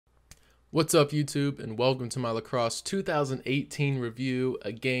What's up, YouTube, and welcome to my Lacrosse 2018 review,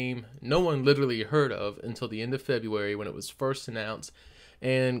 a game no one literally heard of until the end of February when it was first announced,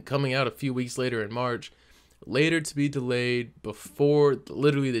 and coming out a few weeks later in March, later to be delayed before,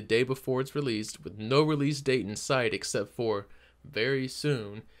 literally the day before it's released, with no release date in sight except for very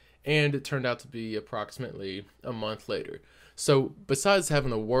soon, and it turned out to be approximately a month later. So, besides having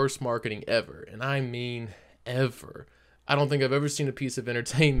the worst marketing ever, and I mean ever, I don't think I've ever seen a piece of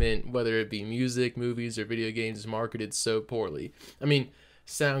entertainment, whether it be music, movies, or video games, marketed so poorly. I mean,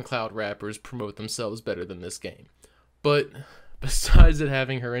 SoundCloud rappers promote themselves better than this game. But besides it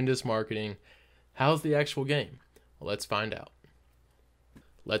having horrendous marketing, how's the actual game? Well, let's find out.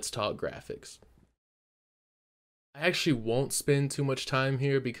 Let's talk graphics. I actually won't spend too much time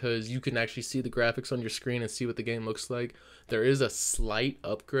here because you can actually see the graphics on your screen and see what the game looks like. There is a slight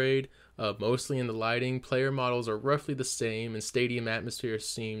upgrade, mostly in the lighting. Player models are roughly the same, and stadium atmosphere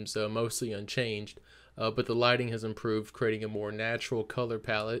seems mostly unchanged, but the lighting has improved, creating a more natural color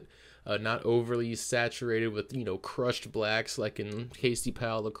palette, not overly saturated with, crushed blacks like in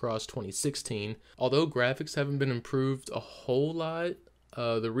Powell Lacrosse 2016. Although graphics haven't been improved a whole lot,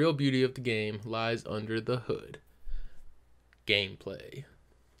 the real beauty of the game lies under the hood. Gameplay.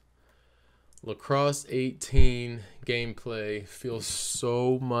 Lacrosse 18 gameplay feels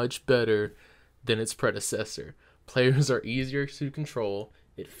so much better than its predecessor. Players are easier to control.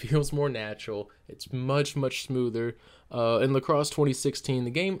 It feels more natural. It's much smoother. In Lacrosse 2016,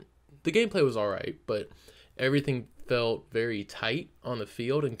 the gameplay was alright, but everything felt very tight on the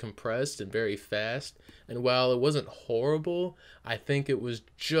field and compressed and very fast. And while it wasn't horrible, I think it was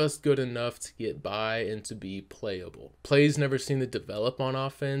just good enough to get by and to be playable. Plays never seem to develop on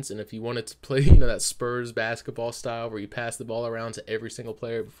offense, and if you wanted to play, that Spurs basketball style where you pass the ball around to every single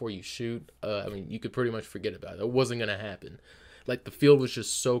player before you shoot, you could pretty much forget about it. It wasn't going to happen. Like, the field was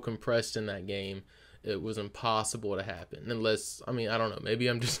just so compressed in that game, it was impossible to happen. Unless, I don't know, maybe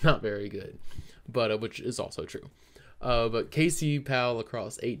I'm just not very good, but which is also true. But Powell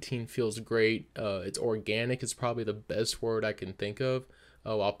Lacrosse 18 feels great. It's organic is probably the best word I can think of.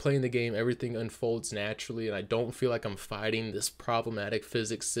 While playing the game, everything unfolds naturally, and I don't feel like I'm fighting this problematic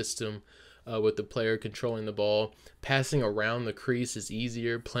physics system with the player controlling the ball. Passing around the crease is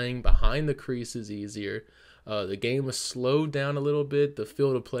easier. Playing behind the crease is easier. The game was slowed down a little bit. The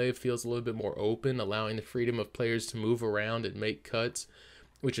field of play feels a little bit more open, allowing the freedom of players to move around and make cuts,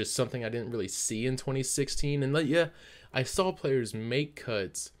 which is something I didn't really see in 2016. And yeah, I saw players make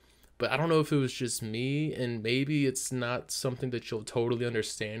cuts, but I don't know if it was just me, and maybe it's not something that you'll totally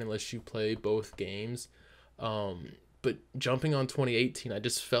understand unless you play both games. But jumping on 2018, I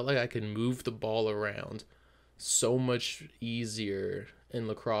just felt like I could move the ball around so much easier in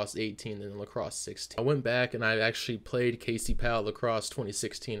Lacrosse 18 than in Lacrosse 16. I went back and I actually played Powell Lacrosse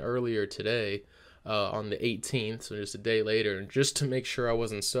 2016 earlier today, on the 18th, so just a day later, and just to make sure I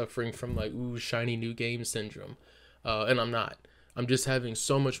wasn't suffering from like, ooh, shiny new game syndrome. And I'm not. I'm just having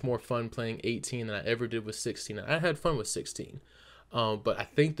so much more fun playing 18 than I ever did with 16. I had fun with 16. But I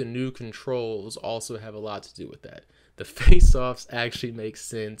think the new controls also have a lot to do with that. The face-offs actually make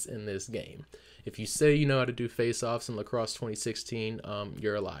sense in this game. If you say you know how to do face-offs in Lacrosse 2016,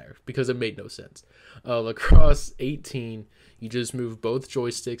 you're a liar, because it made no sense. Lacrosse 18, you just move both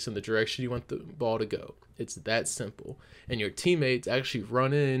joysticks in the direction you want the ball to go. It's that simple. And your teammates actually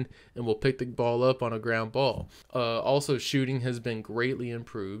run in and will pick the ball up on a ground ball. Also, shooting has been greatly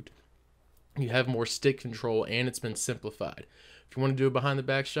improved. You have more stick control, and it's been simplified. If you want to do a behind the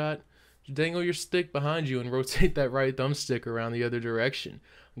back shot, just dangle your stick behind you and rotate that right thumbstick around the other direction.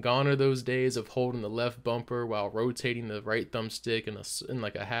 Gone are those days of holding the left bumper while rotating the right thumbstick in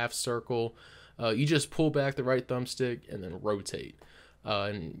like a half circle. You just pull back the right thumbstick and then rotate.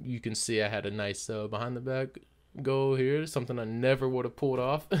 And you can see I had a nice behind the back goal here, something I never would have pulled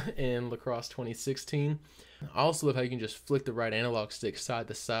off in Lacrosse 2016. I also love how you can just flick the right analog stick side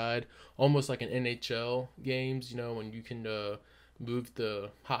to side, almost like in NHL games, when you can move the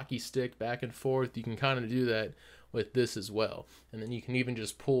hockey stick back and forth. You can kind of do that with this as well. And then you can even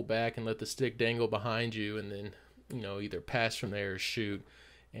just pull back and let the stick dangle behind you, and then, either pass from there or shoot.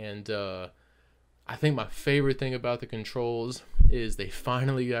 And I think my favorite thing about the controls is they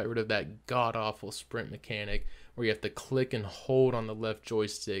finally got rid of that god-awful sprint mechanic where you have to click and hold on the left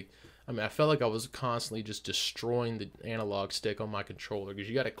joystick. I felt like I was constantly just destroying the analog stick on my controller, because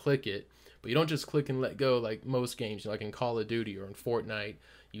you got to click it, but you don't just click and let go like most games, like in Call of Duty or in Fortnite.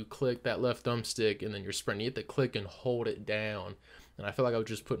 You click that left thumbstick and then you're sprinting. You have to click and hold it down. And I feel like I was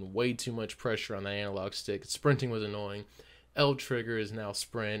just putting way too much pressure on the analog stick. Sprinting was annoying. L trigger is now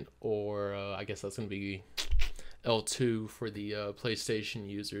sprint, or I guess that's going to be L2 for the PlayStation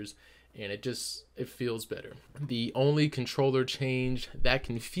users. and it feels better. The only controller change that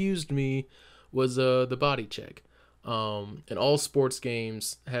confused me was the body check. And all sports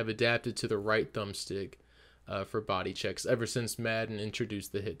games have adapted to the right thumbstick for body checks ever since Madden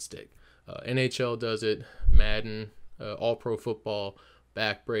introduced the hit stick. NHL does it, Madden, All Pro Football,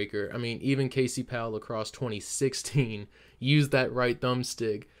 Backbreaker. I mean, even Powell Lacrosse 2016 used that right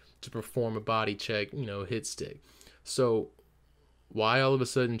thumbstick to perform a body check, hit stick. So why all of a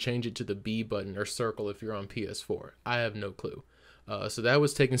sudden change it to the B button or circle if you're on PS4? I have no clue. So that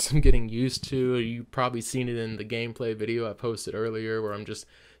was taking some getting used to. You've probably seen it in the gameplay video I posted earlier where I'm just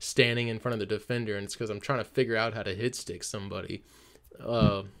standing in front of the defender, and it's because I'm trying to figure out how to hit stick somebody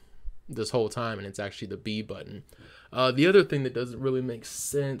this whole time, and it's actually the B button. The other thing that doesn't really make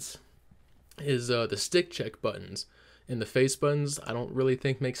sense is the stick check buttons and the face buttons. I don't really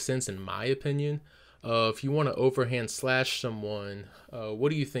think makes sense in my opinion. If you want to overhand slash someone, what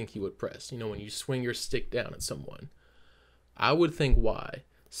do you think you would press? When you swing your stick down at someone. I would think Y,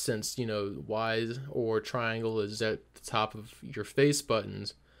 since, Y or triangle is at the top of your face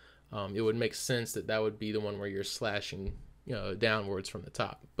buttons. It would make sense that would be the one where you're slashing, downwards from the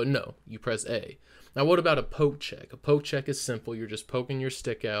top. But no, you press A. Now, what about a poke check? A poke check is simple. You're just poking your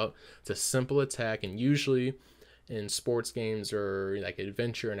stick out. It's a simple attack, and usually in sports games or like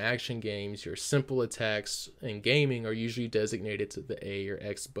adventure and action games, your simple attacks in gaming are usually designated to the A or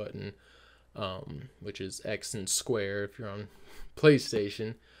X button, which is X and square if you're on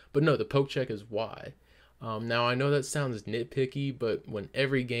PlayStation. But no, the poke check is Y. Now, I know that sounds nitpicky, but when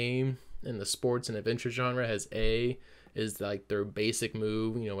every game in the sports and adventure genre has A is like their basic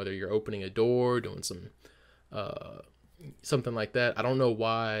move, whether you're opening a door, doing some something like that, I don't know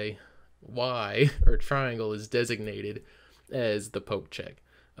why Y or triangle is designated as the poke check.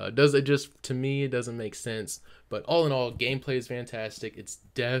 To me, it doesn't make sense. But all in all, gameplay is fantastic. It's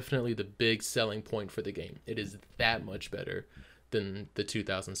definitely the big selling point for the game. It is that much better than the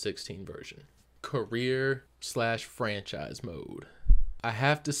 2016 version. Career/franchise mode. I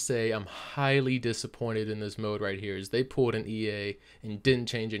have to say I'm highly disappointed in this mode right here, as they pulled an EA and didn't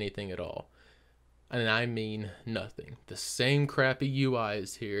change anything at all. And I mean nothing. The same crappy UI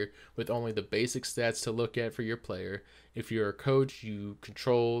is here with only the basic stats to look at for your player. If you're a coach, you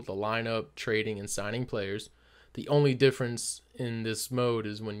control the lineup, trading, and signing players. The only difference in this mode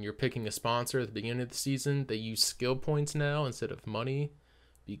is when you're picking a sponsor at the beginning of the season, they use skill points now instead of money,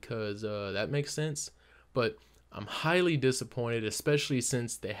 because that makes sense. But I'm highly disappointed, especially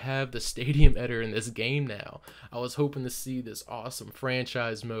since they have the stadium editor in this game now. I was hoping to see this awesome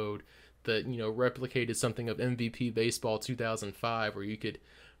franchise mode that, replicated something of MVP Baseball 2005, where you could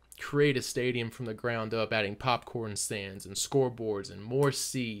create a stadium from the ground up, adding popcorn stands and scoreboards and more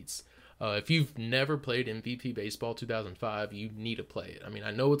seats. If you've never played MVP Baseball 2005, you need to play it. I mean, I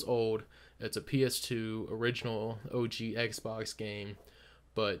know it's old. It's a PS2 original OG Xbox game,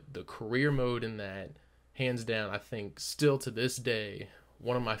 but the career mode in that, hands down, I think still to this day,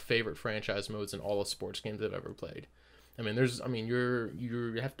 one of my favorite franchise modes in all of sports games I've ever played. I mean,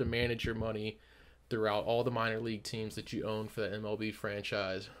 you have to manage your money throughout all the minor league teams that you own for the MLB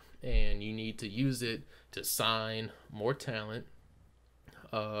franchise, and you need to use it to sign more talent,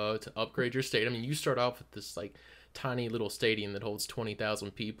 to upgrade your stadium. I mean, you start off with this like tiny little stadium that holds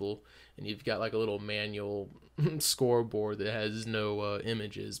 20,000 people, and you've got like a little manual scoreboard that has no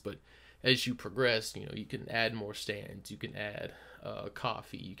images. But as you progress, you can add more stands, you can add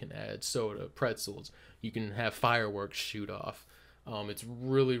coffee, you can add soda, pretzels, you can have fireworks shoot off. It's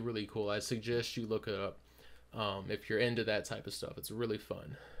really, really cool. I suggest you look it up if you're into that type of stuff. It's really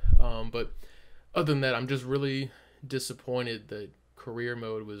fun. But other than that, I'm just really disappointed that career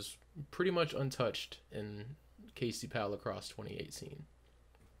mode was pretty much untouched in Powell Lacrosse 2018.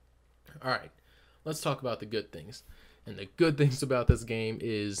 All right, let's talk about the good things. And the good things about this game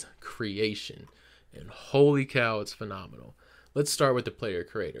is creation. And holy cow, it's phenomenal. Let's start with the player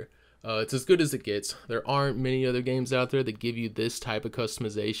creator. It's as good as it gets. There aren't many other games out there that give you this type of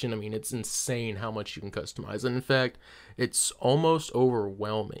customization. I mean, it's insane how much you can customize. And in fact, it's almost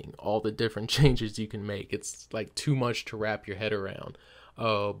overwhelming, all the different changes you can make. It's like too much to wrap your head around.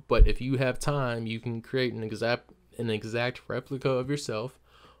 But if you have time, you can create an exact replica of yourself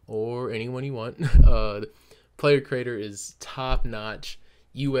or anyone you want. Player creator is top-notch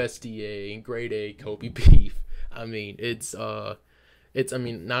USDA grade A Kobe beef. I mean, it's not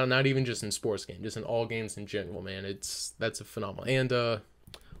even just in sports games, just in all games in general, man. That's a phenomenal. And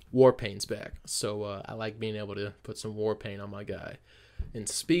Warpaint's back, so I like being able to put some Warpaint on my guy. And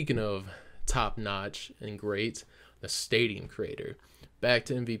speaking of top-notch and great, the stadium creator. back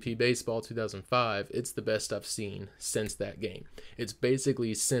to MVP Baseball 2005, it's the best I've seen since that game. It's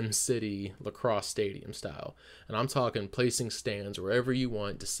basically SimCity lacrosse stadium style. And I'm talking placing stands wherever you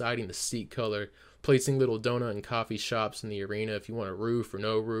want, deciding the seat color, placing little donut and coffee shops in the arena if you want a roof or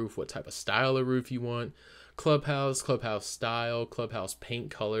no roof, what type of style of roof you want, clubhouse style, clubhouse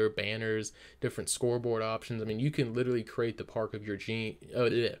paint color, banners, different scoreboard options. I mean, you can literally create the park of your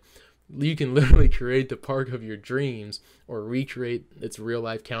you can literally create the park of your dreams or recreate its real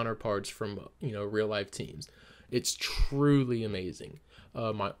life counterparts from, real life teams. It's truly amazing.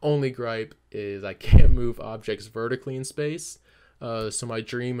 My only gripe is I can't move objects vertically in space. So my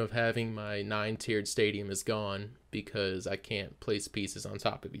dream of having my 9-tiered stadium is gone because I can't place pieces on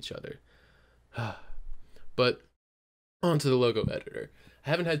top of each other. But onto the logo editor. I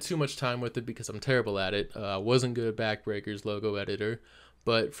haven't had too much time with it because I'm terrible at it. I wasn't good at Backbreaker's logo editor.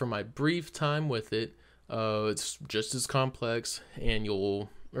 But for my brief time with it, it's just as complex, and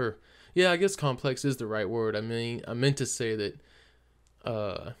I guess complex is the right word. I mean, I meant to say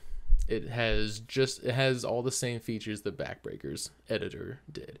that it has all the same features that Backbreaker's editor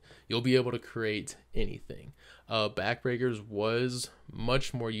did. You'll be able to create anything. Backbreaker's was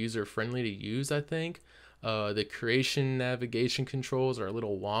much more user-friendly to use, I think. The creation navigation controls are a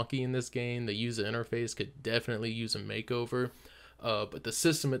little wonky in this game. The user interface could definitely use a makeover. But the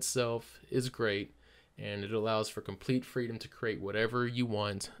system itself is great, and it allows for complete freedom to create whatever you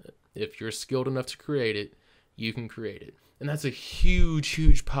want. If you're skilled enough to create it, you can create it. And that's a huge,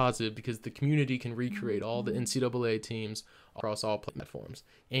 huge positive because the community can recreate all the NCAA teams across all platforms.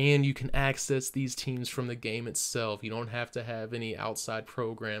 And you can access these teams from the game itself. You don't have to have any outside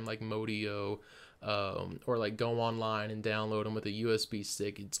program like Modio or like go online and download them with a USB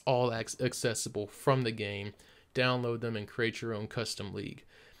stick. It's all accessible from the game. Download them and create your own custom league.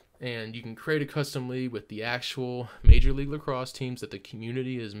 And you can create a custom league with the actual Major League Lacrosse teams that the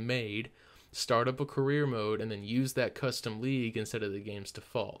community has made, start up a career mode, and then use that custom league instead of the game's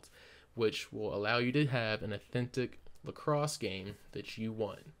default, which will allow you to have an authentic lacrosse game that you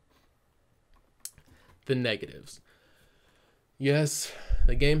want. The negatives. Yes,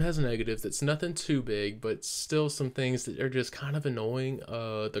 the game has negatives. It's nothing too big, but still some things that are just kind of annoying.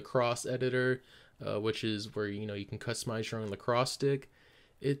 The cross editor, which is where you can customize your own lacrosse stick,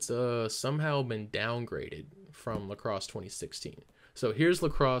 it's somehow been downgraded from Lacrosse 2016. So here's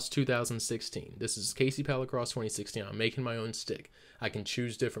Lacrosse 2016. This is Casey Powell Lacrosse 2016. I'm making my own stick. I can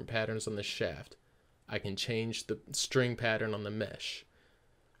choose different patterns on the shaft. I can change the string pattern on the mesh.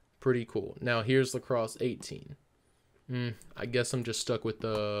 Pretty cool. Now here's Lacrosse 18. I guess I'm just stuck with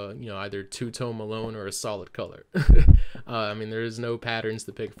the, either two-tone Malone or a solid color. I mean, there is no patterns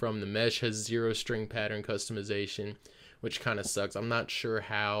to pick from. The mesh has 0 string pattern customization, which kind of sucks. I'm not sure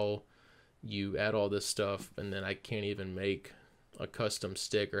how you add all this stuff, and then I can't even make a custom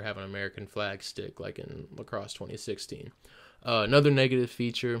stick or have an American flag stick like in Lacrosse 2016. Another negative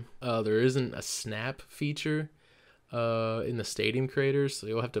feature, there isn't a snap feature in the stadium creators, so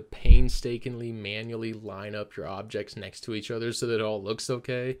you'll have to painstakingly manually line up your objects next to each other so that it all looks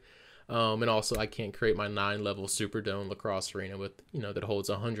okay. And also I can't create my 9-level Superdome lacrosse arena with that holds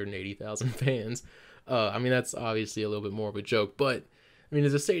 180,000 fans. I mean, that's obviously a little bit more of a joke, but I mean,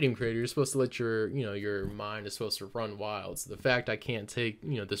 as a stadium creator, you're supposed to let your mind is supposed to run wild. So the fact I can't take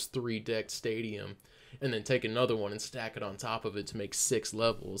this 3-decked stadium and then take another one and stack it on top of it to make 6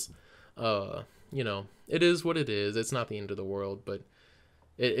 levels, it is what it is. It's not the end of the world, but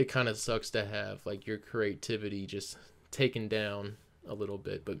it kind of sucks to have like your creativity just taken down a little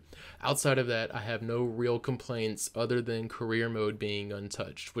bit. But outside of that, I have no real complaints other than career mode being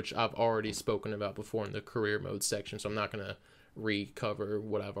untouched, which I've already spoken about before in the career mode section, so I'm not going to recover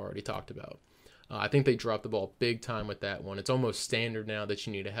what I've already talked about. I think they dropped the ball big time with that one. It's almost standard now that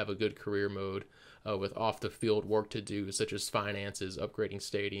you need to have a good career mode with off-the-field work to do, such as finances, upgrading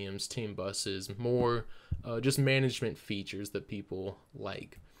stadiums, team buses, more just management features that people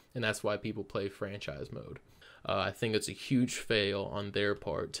like. And that's why people play franchise mode. I think it's a huge fail on their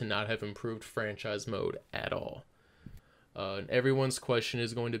part to not have improved franchise mode at all. And everyone's question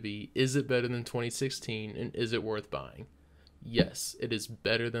is going to be, is it better than 2016, and is it worth buying? Yes, it is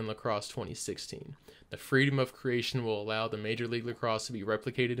better than Lacrosse 2016. The freedom of creation will allow the Major League Lacrosse to be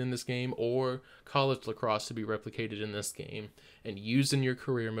replicated in this game, or college lacrosse to be replicated in this game, and used in your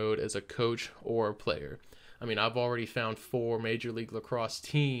career mode as a coach or a player. I mean, I've already found 4 Major League Lacrosse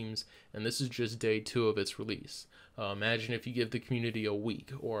teams, and this is just day 2 of its release. Imagine if you give the community a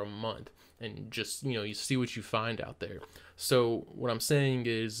week or a month, and just you see what you find out there. So what I'm saying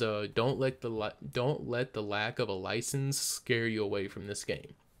is, don't let the lack of a license scare you away from this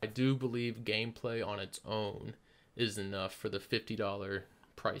game. I do believe gameplay on its own is enough for the $50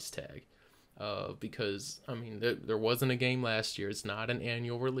 price tag. Because I mean, there wasn't a game last year. It's not an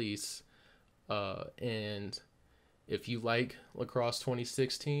annual release, and if you like Lacrosse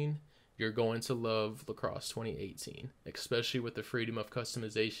 2016, you're going to love Lacrosse 2018, especially with the freedom of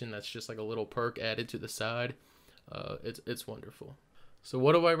customization. That's just like a little perk added to the side. It's wonderful. So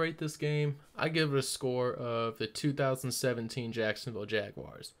what do I rate this game? I give it a score of the 2017 Jacksonville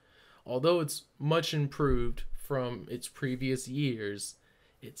Jaguars. Although it's much improved from its previous years,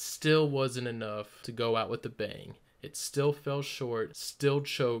 it still wasn't enough to go out with a bang. It still fell short, still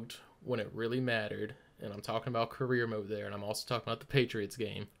choked when it really mattered. And I'm talking about career mode there, and I'm also talking about the Patriots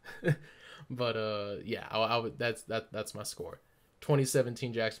game. But yeah, that's my score.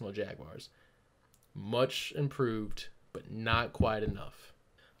 2017 Jacksonville Jaguars. Much improved, but not quite enough.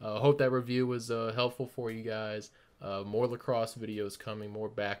 Hope that review was helpful for you guys. More lacrosse videos coming, more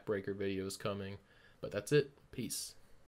backbreaker videos coming. But that's it. Peace.